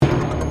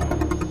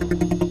I'm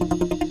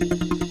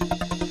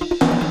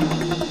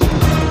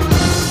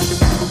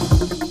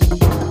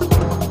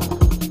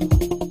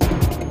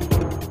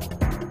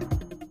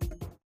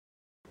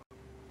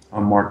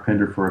Mark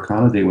Pender for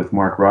Econoday with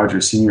Mark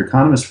Rogers, Senior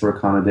Economist for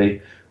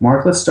Econoday.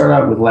 Mark, let's start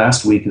out with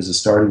last week as a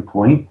starting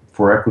point.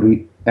 For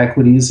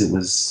equities, it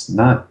was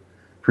not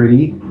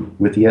pretty,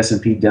 with the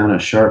S&P down a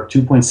sharp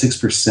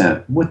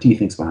 2.6%. What do you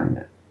think's behind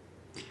that?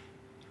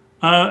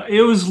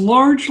 It was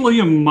largely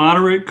a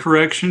moderate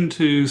correction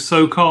to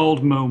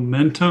so-called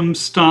momentum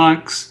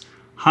stocks,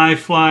 high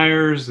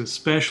flyers,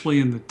 especially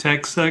in the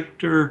tech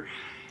sector.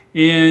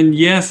 And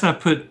yes, I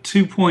put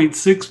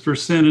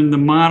 2.6% in the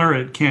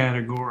moderate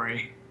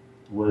category.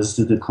 Was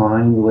the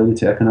decline related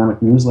to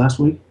economic news last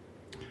week?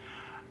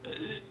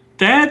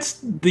 That's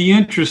the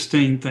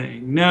interesting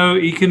thing. No,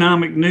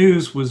 economic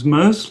news was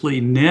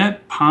mostly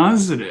net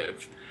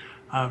positive.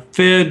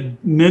 Fed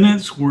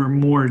minutes were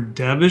more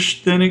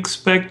dovish than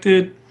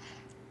expected.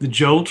 The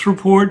JOLTS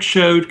report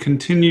showed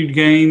continued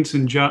gains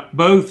in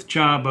both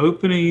job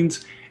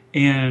openings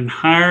and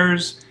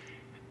hires,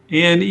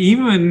 and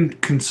even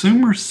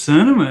consumer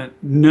sentiment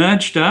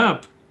nudged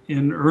up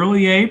in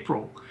early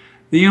April.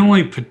 The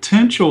only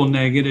potential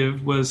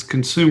negative was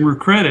consumer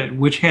credit,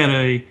 which had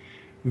a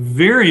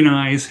very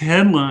nice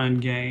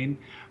headline gain,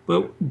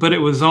 but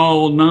it was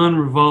all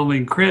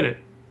non-revolving credit.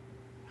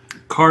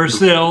 Car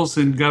sales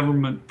and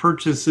government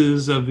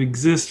purchases of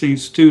existing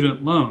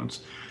student loans.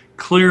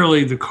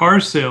 Clearly, the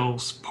car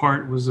sales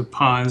part was a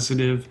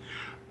positive,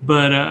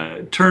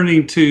 but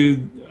turning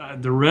to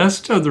the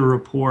rest of the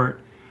report,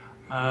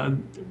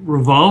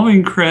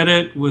 revolving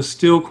credit was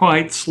still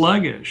quite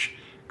sluggish.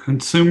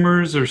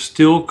 Consumers are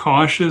still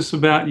cautious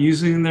about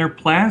using their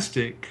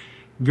plastic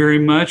very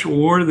much,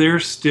 or they're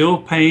still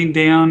paying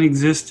down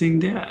existing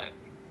debt.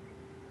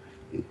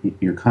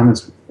 Your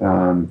comments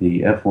on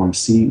the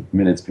FOMC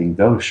minutes being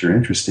dovish are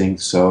interesting.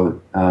 So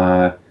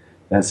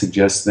that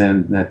suggests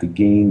then that the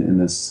gain in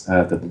this,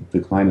 the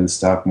decline in the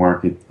stock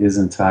market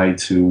isn't tied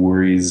to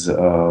worries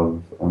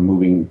of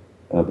moving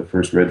the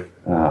first rate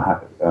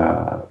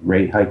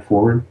hike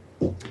forward?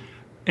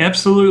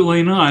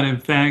 Absolutely not. In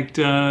fact,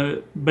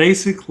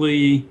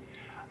 basically,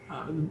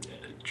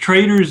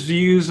 traders'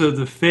 views of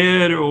the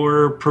Fed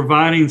are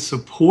providing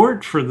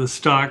support for the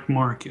stock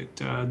market.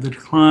 The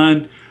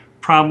decline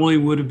probably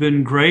would have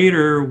been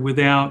greater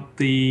without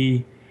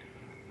the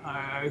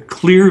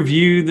clear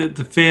view that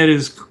the Fed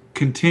is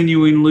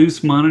continuing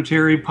loose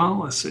monetary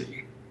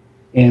policy.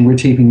 And we're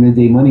taping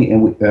midday money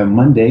and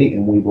Monday,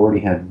 and we've already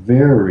had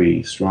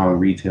very strong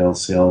retail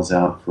sales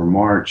out for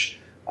March.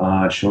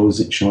 Showing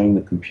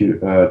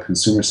the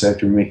consumer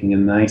sector making a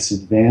nice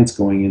advance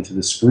going into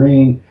the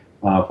spring,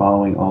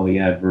 following all the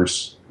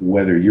adverse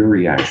weather. Your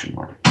reaction,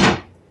 Mark?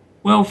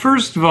 Well,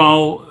 first of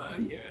all,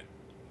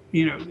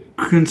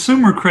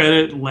 consumer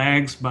credit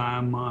lags by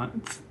a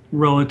month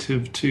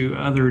relative to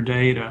other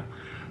data.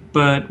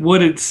 But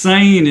what it's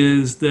saying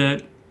is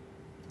that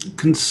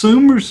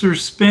consumers are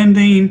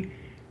spending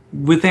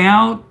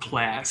without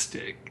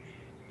plastic.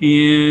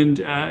 And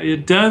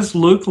it does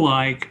look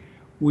like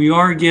we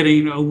are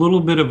getting a little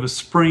bit of a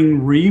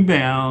spring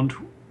rebound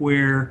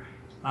where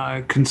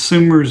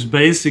consumers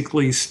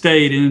basically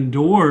stayed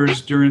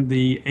indoors during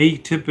the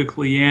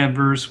atypically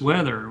adverse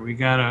weather. We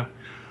got a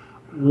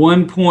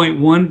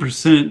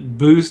 1.1%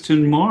 boost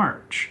in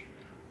March.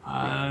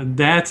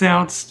 That's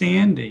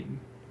outstanding.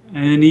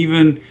 And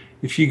even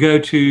if you go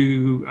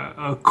to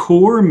a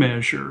core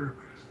measure,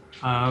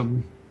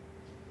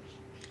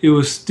 it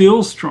was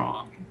still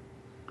strong.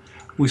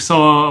 We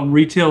saw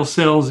retail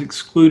sales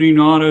excluding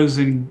autos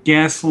and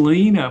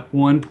gasoline up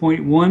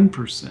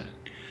 1.1%.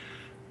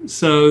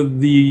 So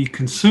the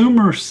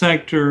consumer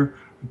sector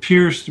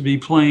appears to be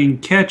playing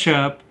catch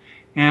up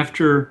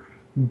after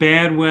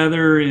bad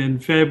weather in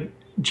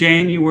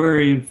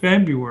January and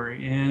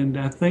February. And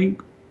I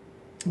think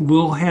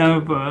we'll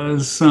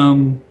have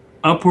some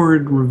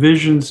upward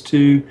revisions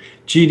to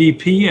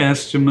GDP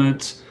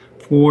estimates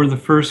for the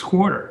first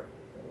quarter.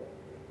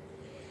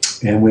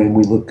 And when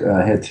we look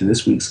ahead to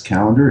this week's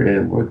calendar,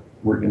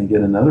 we're going to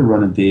get another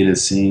run of data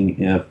seeing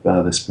if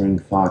the spring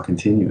thaw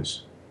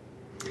continues.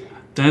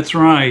 That's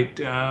right.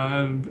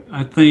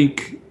 I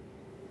think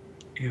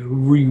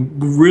we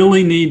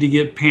really need to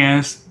get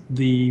past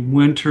the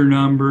winter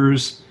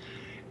numbers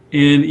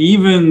and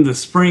even the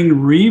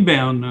spring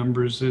rebound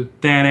numbers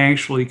that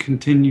actually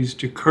continues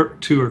to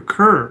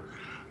occur.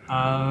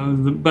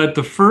 But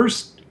the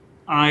first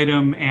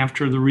item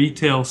after the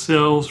retail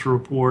sales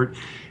report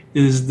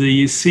is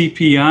the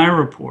CPI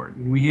report.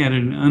 And we had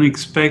an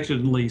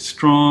unexpectedly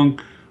strong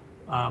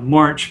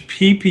March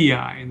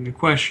PPI, and the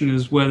question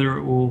is whether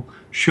it will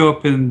show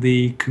up in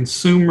the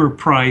consumer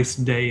price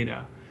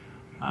data.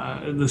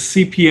 The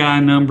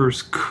CPI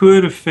numbers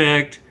could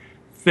affect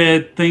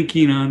Fed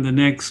thinking on the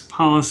next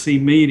policy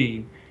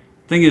meeting.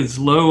 I think it's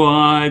low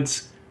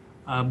odds,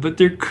 but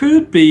there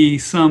could be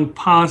some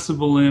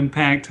possible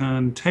impact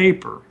on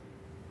taper.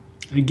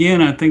 Again,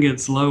 I think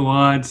it's low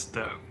odds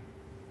though.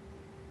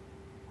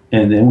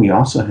 And then we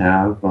also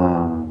have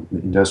the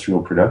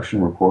industrial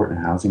production report and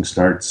housing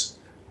starts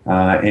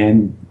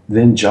And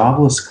then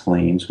jobless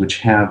claims, which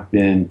have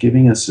been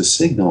giving us a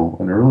signal,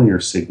 an earlier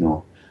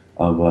signal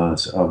of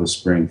a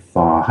spring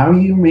thaw. How are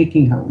you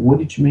making? What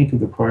did you make of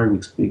the prior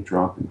week's big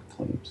drop in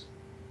claims?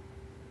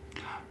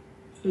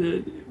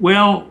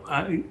 Well,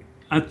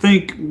 I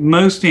think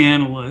most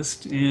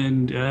analysts,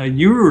 and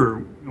you were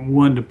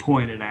one to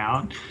point it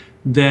out,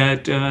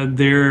 that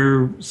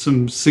there are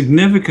some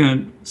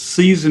significant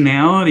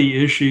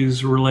seasonality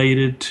issues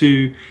related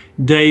to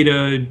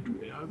data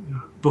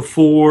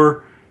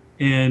before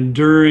and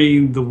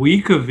during the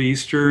week of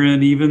Easter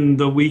and even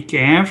the week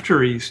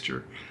after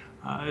Easter.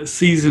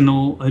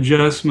 Seasonal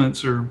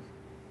adjustments are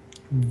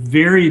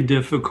very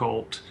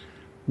difficult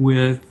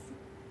with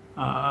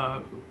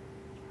uh,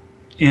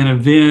 an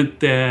event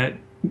that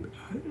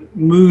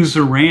moves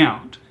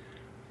around.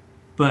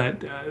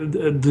 But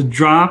the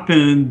drop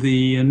in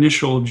the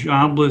initial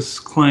jobless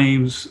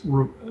claims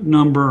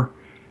number,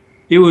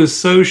 it was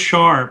so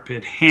sharp,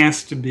 it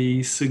has to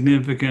be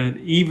significant,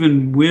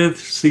 even with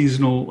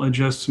seasonal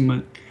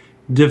adjustment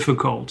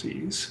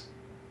difficulties.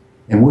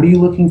 And what are you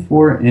looking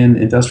for in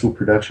industrial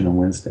production on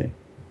Wednesday?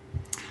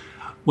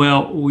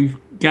 Well, we've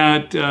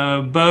got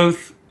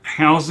both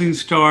housing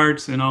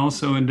starts and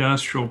also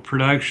industrial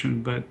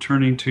production, but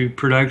turning to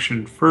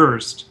production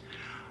first.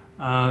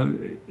 Uh,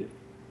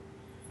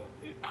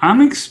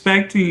 I'm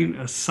expecting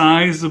a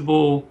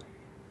sizable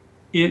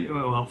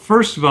well,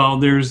 first of all,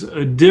 there's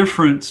a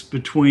difference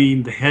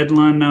between the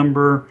headline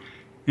number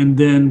and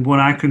then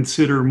what I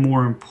consider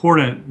more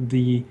important,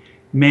 the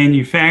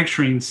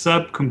manufacturing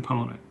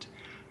subcomponent.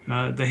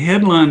 The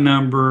headline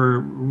number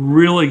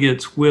really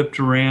gets whipped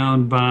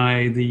around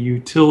by the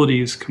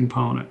utilities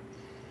component.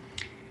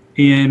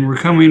 And we're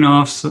coming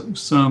off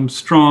some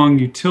strong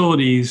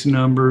utilities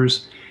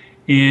numbers,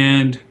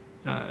 and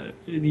the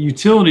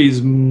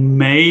utilities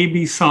may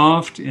be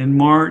soft in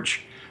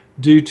March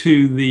due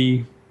to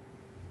the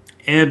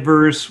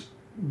adverse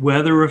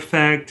weather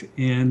effect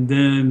and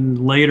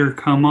then later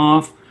come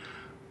off.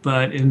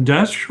 But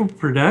industrial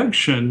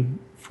production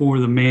for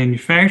the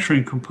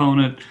manufacturing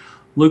component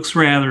looks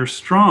rather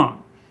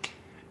strong.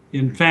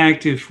 In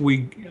fact, if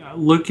we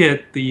look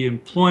at the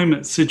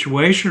employment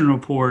situation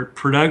report,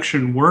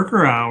 production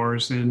worker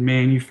hours in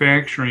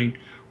manufacturing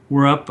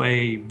were up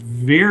a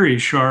very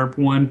sharp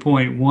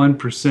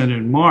 1.1%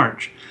 in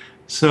March.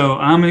 So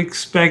I'm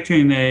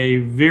expecting a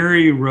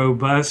very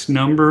robust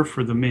number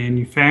for the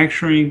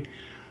manufacturing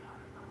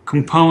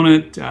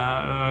component.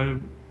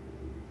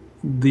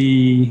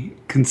 The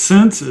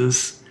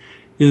consensus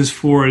is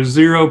for a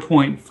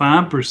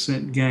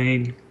 0.5%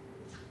 gain.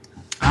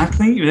 I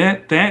think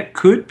that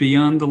could be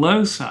on the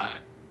low side.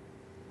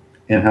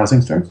 And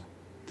housing starts?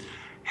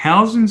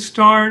 Housing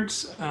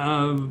starts,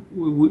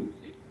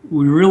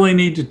 we really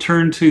need to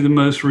turn to the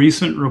most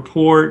recent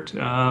report.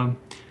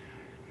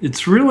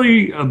 It's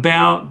really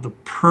about the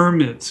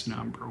permits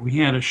number. We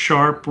had a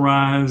sharp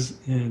rise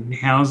in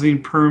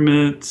housing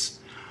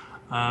permits,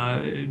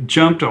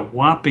 jumped a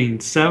whopping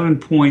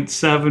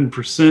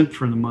 7.7%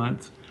 for the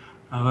month.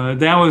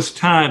 That was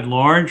tied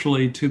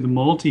largely to the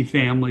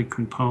multifamily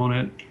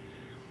component,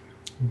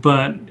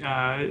 but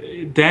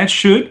that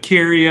should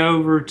carry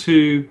over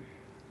to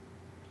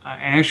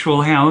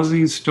actual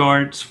housing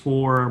starts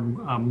for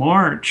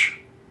March.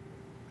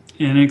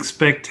 And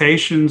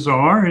expectations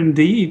are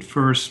indeed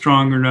for a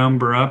stronger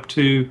number, up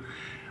to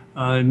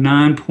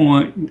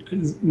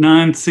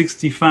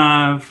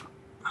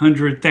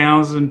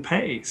 9,965,000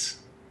 pace.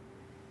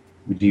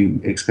 Would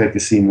you expect to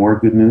see more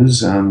good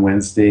news on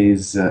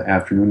Wednesday's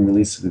afternoon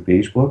release of the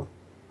Beige Book?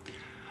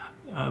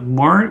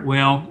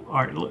 Well, all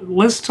right,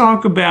 let's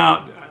talk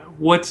about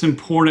what's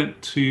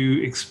important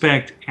to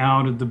expect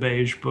out of the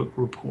Beige Book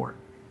report.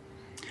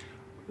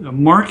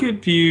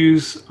 Market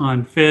views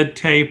on Fed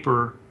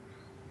taper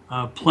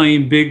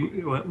playing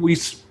big.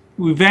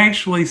 We've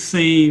actually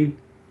seen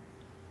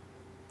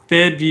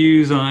Fed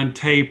views on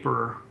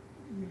taper,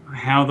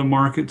 how the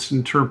markets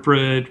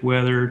interpret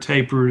whether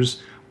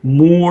taper's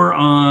more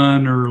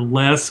on or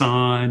less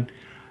on,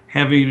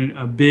 having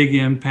a big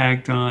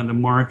impact on the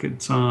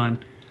markets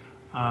on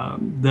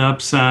the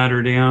upside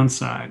or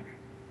downside.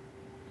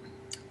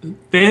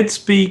 Fed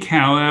speak,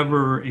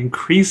 however,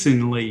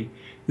 increasingly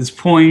is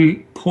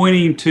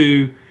pointing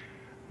to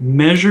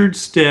measured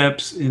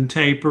steps in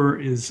taper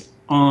is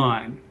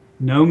on,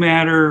 no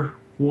matter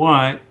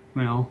what,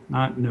 well,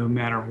 not no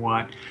matter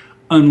what,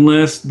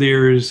 unless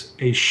there's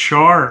a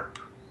sharp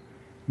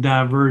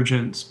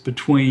divergence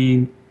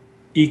between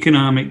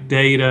economic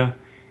data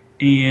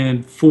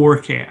and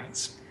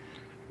forecast.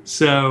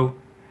 So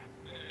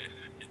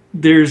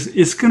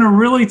it's going to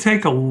really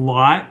take a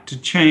lot to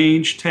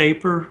change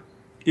taper.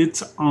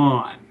 It's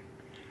on.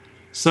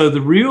 So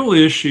the real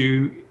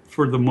issue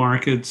for the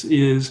markets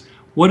is,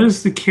 what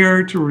is the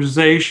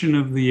characterization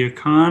of the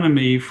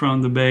economy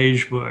from the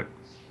Beige Book?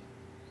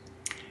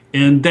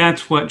 And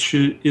that's what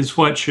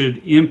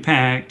should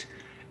impact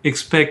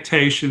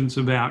expectations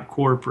about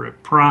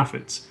corporate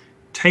profits.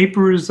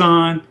 Taper is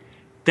on.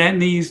 That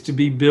needs to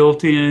be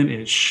built in.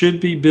 It should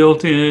be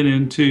built in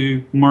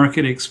into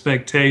market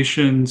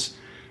expectations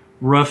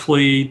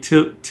roughly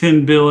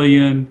 $10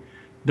 billion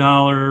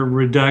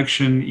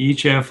reduction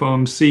each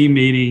FOMC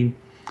meeting.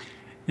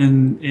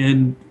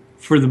 And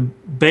for the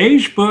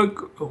beige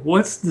book,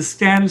 what's the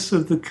status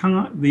of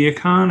the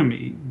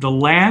economy? The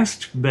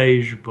last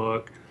beige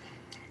book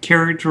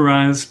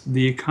characterized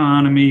the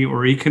economy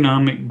or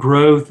economic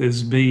growth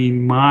as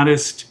being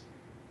modest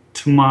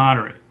to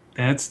moderate.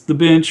 That's the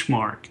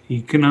benchmark.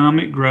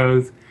 Economic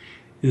growth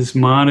is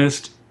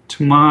modest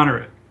to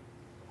moderate.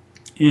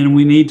 And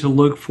we need to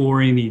look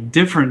for any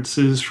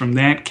differences from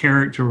that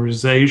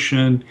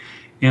characterization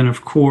and,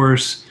 of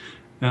course,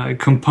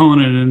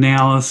 component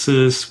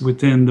analysis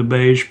within the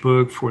beige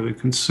book for the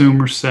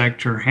consumer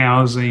sector,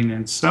 housing,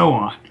 and so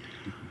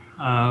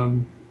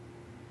on.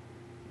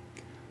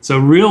 So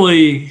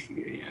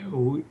really,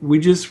 we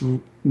just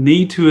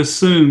need to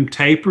assume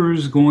taper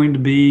is going to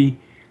be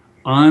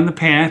on the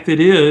path it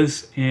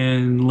is,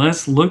 and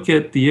let's look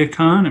at the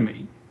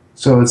economy.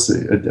 So it's a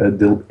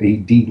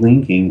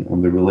delinking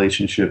of the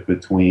relationship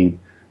between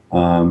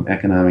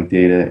economic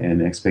data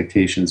and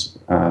expectations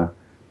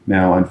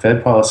now on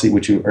Fed policy,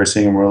 which you are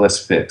saying are more or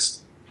less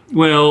fixed.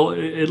 Well,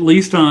 at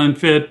least on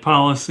Fed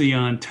policy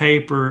on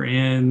taper,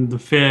 and the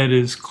Fed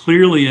has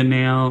clearly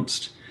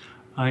announced,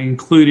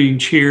 including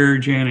Chair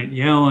Janet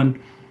Yellen,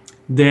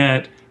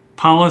 that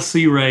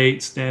policy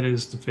rates, that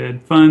is the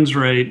Fed funds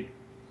rate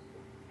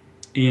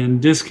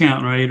and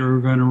discount rate, are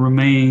going to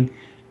remain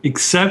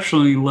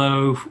exceptionally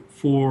low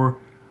for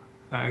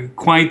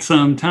quite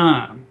some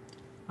time.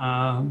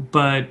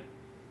 But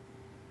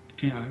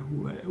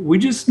we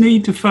just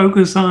need to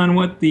focus on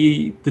what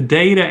the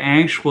data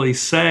actually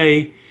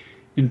say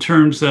in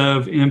terms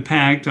of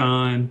impact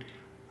on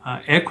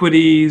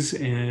equities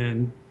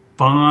and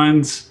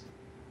bonds.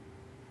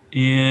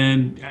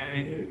 And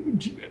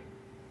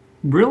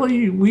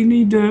really, we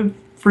need to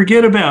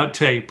forget about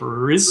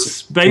taper.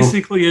 It's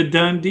basically a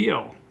done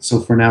deal. So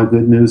for now,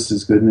 good news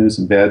is good news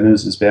and bad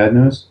news is bad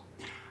news?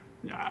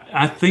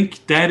 I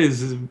think that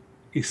is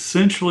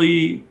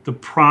essentially the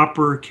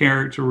proper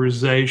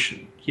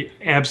characterization. Yeah,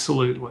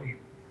 absolutely.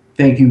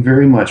 Thank you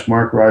very much,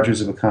 Mark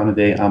Rogers of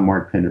Econoday. I'm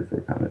Mark Pinder for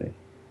Econoday.